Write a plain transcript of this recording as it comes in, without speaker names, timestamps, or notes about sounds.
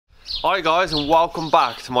Hi guys, and welcome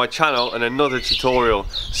back to my channel and another tutorial.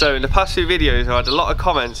 So in the past few videos I had a lot of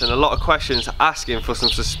comments and a lot of questions asking for some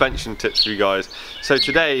suspension tips for you guys. So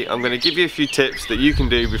today I'm going to give you a few tips that you can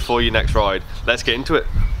do before your next ride. Let's get into it.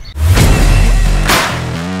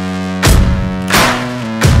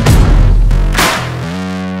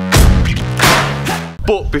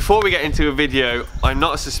 But before we get into a video, I'm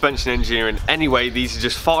not a suspension engineer in any way. These are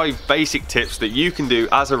just 5 basic tips that you can do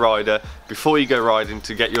as a rider before you go riding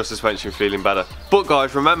to get your suspension feeling better. But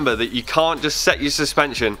guys, remember that you can't just set your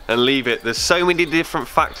suspension and leave it. There's so many different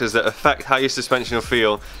factors that affect how your suspension will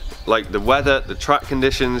feel, like the weather, the track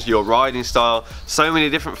conditions, your riding style, so many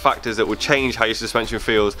different factors that will change how your suspension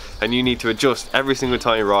feels, and you need to adjust every single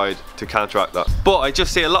time you ride to counteract that. But I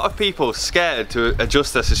just see a lot of people scared to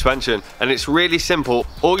adjust their suspension, and it's really simple.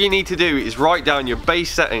 All you need to do is write down your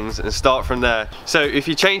base settings and start from there. So if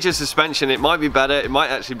you change your suspension, it might be better, it might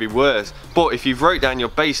actually be worse, but if you've wrote down your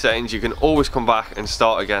base settings, you can always come back and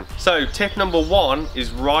start again. So tip number 1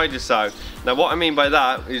 is rider sag. Now what I mean by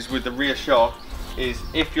that is with the rear shock is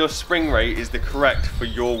if your spring rate is the correct for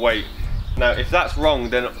your weight. Now if that's wrong,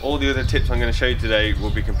 then all the other tips I'm going to show you today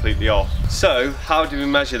will be completely off. So how do we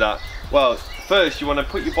measure that? Well, first you want to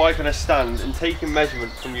put your bike on a stand and take a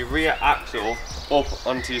measurement from your rear axle up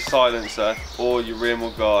onto your silencer or your rear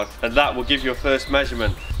mud guard, and that will give you your first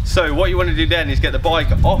measurement. So what you want to do then is get the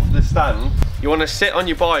bike off the stand. You want to sit on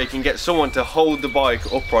your bike and get someone to hold the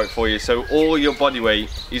bike upright for you, so all your body weight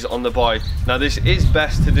is on the bike. Now this is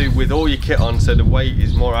best to do with all your kit on, so the weight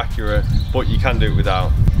is more accurate, but you can do it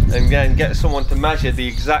without. And then get someone to measure the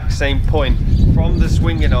exact same point from the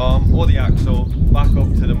swinging arm or the axle back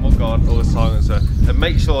up to the mudguard or the silencer, and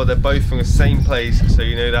make sure they're both from the same place so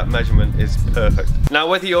you know that measurement is perfect. Now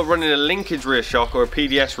whether you're running a linkage rear shock or a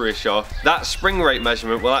PDS rear shock, that spring rate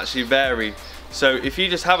measurement will actually vary. So if you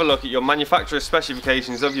just have a look at your manufacturer's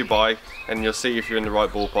specifications of your bike, and you'll see if you're in the right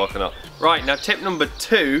ballpark or not. Right, now tip number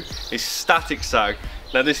 2 is static sag.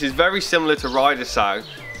 Now this is very similar to rider sag,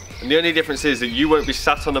 and the only difference is that you won't be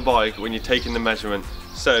sat on the bike when you're taking the measurement.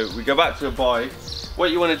 So we go back to a bike.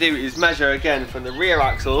 What you want to do is measure again from the rear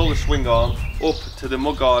axle or the swing arm up to the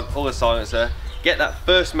mudguard or the silencer. Get that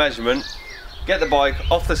first measurement, get the bike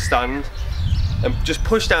off the stand, and just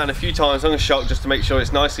push down a few times on the shock just to make sure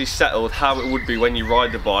it's nicely settled how it would be when you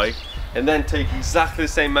ride the bike, and then take exactly the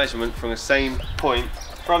same measurement from the same point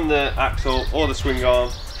from the axle or the swing arm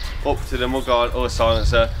up to the mudguard or the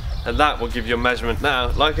silencer, and that will give you a measurement.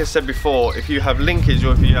 Now like I said before, if you have linkage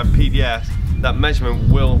or if you have PDS, that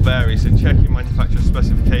measurement will vary, so check your manufacturer's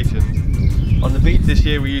specifications. On the beats this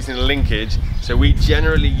year we're using a linkage, so we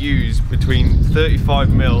generally use between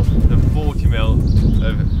 35mm and 40mm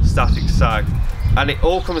of static sag, and it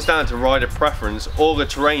all comes down to rider preference or the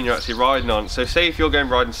terrain you're actually riding on. So say if you're going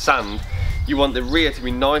riding sand, you want the rear to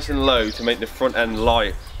be nice and low to make the front end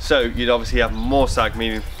light, so you'd obviously have more sag,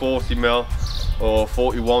 meaning 40mm or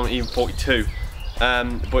 41, even 42.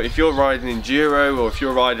 But if you're riding enduro, or if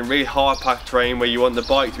you're riding really hard packed terrain where you want the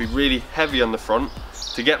bike to be really heavy on the front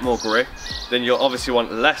to get more grip, then you'll obviously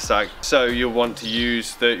want less sag, so you'll want to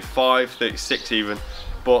use 35, 36 even.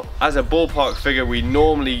 But as a ballpark figure, we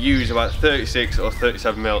normally use about 36 or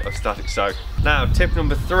 37mm of static sag. Now tip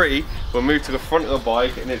number 3, we'll move to the front of the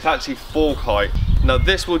bike, and it's actually fork height. Now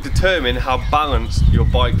this will determine how balanced your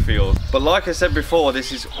bike feels, but like I said before,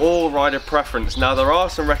 this is all rider preference. Now there are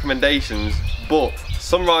some recommendations, but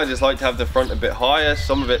some riders like to have the front a bit higher,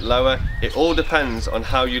 some a bit lower. It all depends on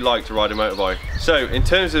how you like to ride a motorbike. So in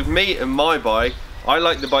terms of me and my bike, I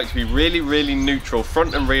like the bike to be really neutral,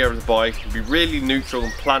 front and rear of the bike, to be really neutral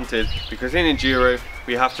and planted, because in enduro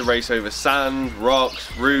we have to race over sand,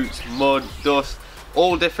 rocks, roots, mud, dust,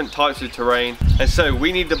 all different types of terrain, and so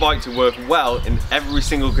we need the bike to work well in every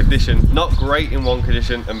single condition, not great in one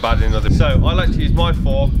condition and bad in another. So I like to use my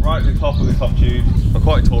fork right at the top of the top tube. I'm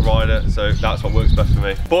quite a tall rider, so that's what works best for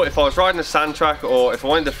me. But if I was riding a sand track, or if I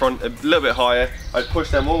wanted the front a little bit higher, I'd push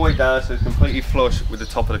them all the way down so it's completely flush with the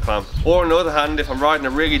top of the clamp. Or on the other hand, if I'm riding a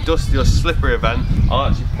really dusty or slippery event, I'll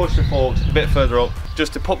actually push the forks a bit further up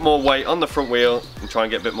just to put more weight on the front wheel and try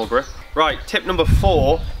and get a bit more grip. Right, tip number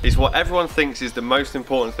 4 is what everyone thinks is the most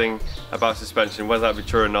important thing about suspension, whether that be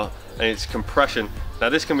true or not, and it's compression. Now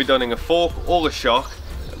this can be done in a fork or a shock.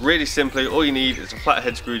 Really simply, all you need is a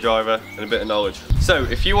flathead screwdriver and a bit of knowledge. So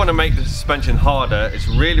if you want to make the suspension harder, it's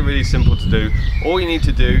really simple to do. All you need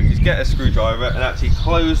to do is get a screwdriver and actually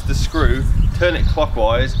close the screw, turn it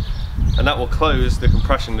clockwise, and that will close the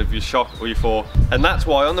compression of your shock or your fork. And that's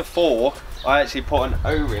why on the fork I actually put an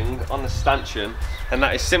O-ring on the stanchion, and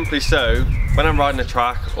that is simply so when I'm riding a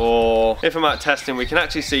track or if I'm out testing, we can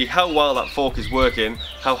actually see how well that fork is working,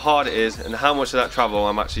 how hard it is, and how much of that travel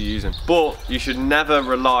I'm actually using. But you should never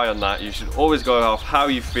rely on that. You should always go off how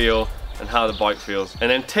you feel and how the bike feels. And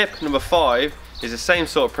then tip number 5 is the same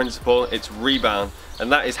sort of principle. It's rebound,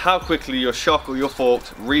 and that is how quickly your shock or your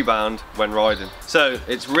forks rebound when riding. So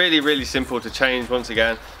it's really simple to change. Once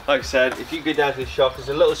again, like I said, if you go down to the shock, there's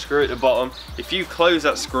a little screw at the bottom. If you close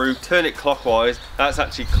that screw, turn it clockwise, that's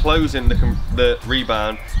actually closing the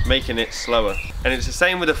rebound, making it slower. And it's the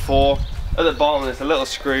same with the fork. At the bottom there's a little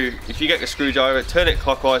screw. If you get the screwdriver, turn it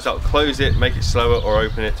clockwise, that'll close it, make it slower, or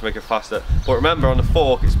open it to make it faster. But remember, on the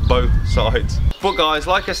fork it's both sides. But guys,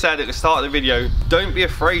 like I said at the start of the video, don't be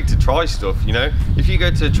afraid to try stuff, you know. If you go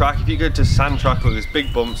to the track, if you go to a sand track where there's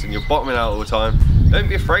big bumps and you're bottoming out all the time, don't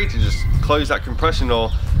be afraid to just close that compression or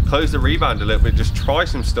close the rebound a little bit. Just try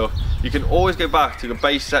some stuff. You can always go back to the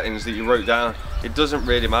base settings that you wrote down. It doesn't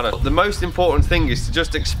really matter. The most important thing is to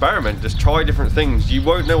just experiment, just try different things. You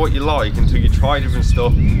won't know what you like until you try different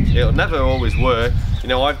stuff. It'll never always work. You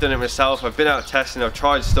know, I've done it myself. I've been out testing, I've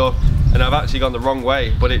tried stuff, and I've actually gone the wrong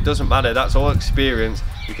way, but it doesn't matter. That's all experience.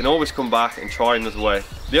 You can always come back and try another way.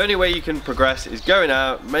 The only way you can progress is going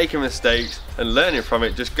out, making mistakes, and learning from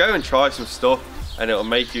it. Just go and try some stuff, and it'll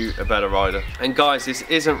make you a better rider. And guys, this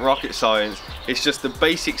isn't rocket science. It's just the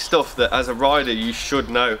basic stuff that as a rider you should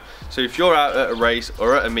know. So if you're out at a race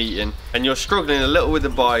or at a meeting and you're struggling a little with the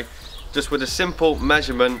bike, just with a simple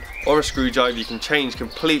measurement or a screwdriver, you can change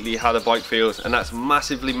completely how the bike feels, and that's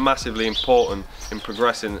massively important in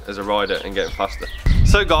progressing as a rider and getting faster.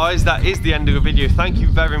 So guys, that is the end of the video. Thank you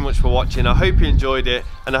very much for watching. I hope you enjoyed it,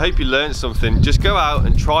 and I hope you learned something. Just go out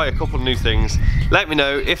and try a couple of new things. Let me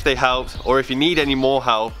know if they helped or if you need any more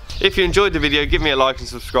help. If you enjoyed the video, give me a like and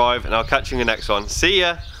subscribe, and I'll catch you in the next one. See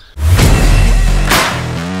ya!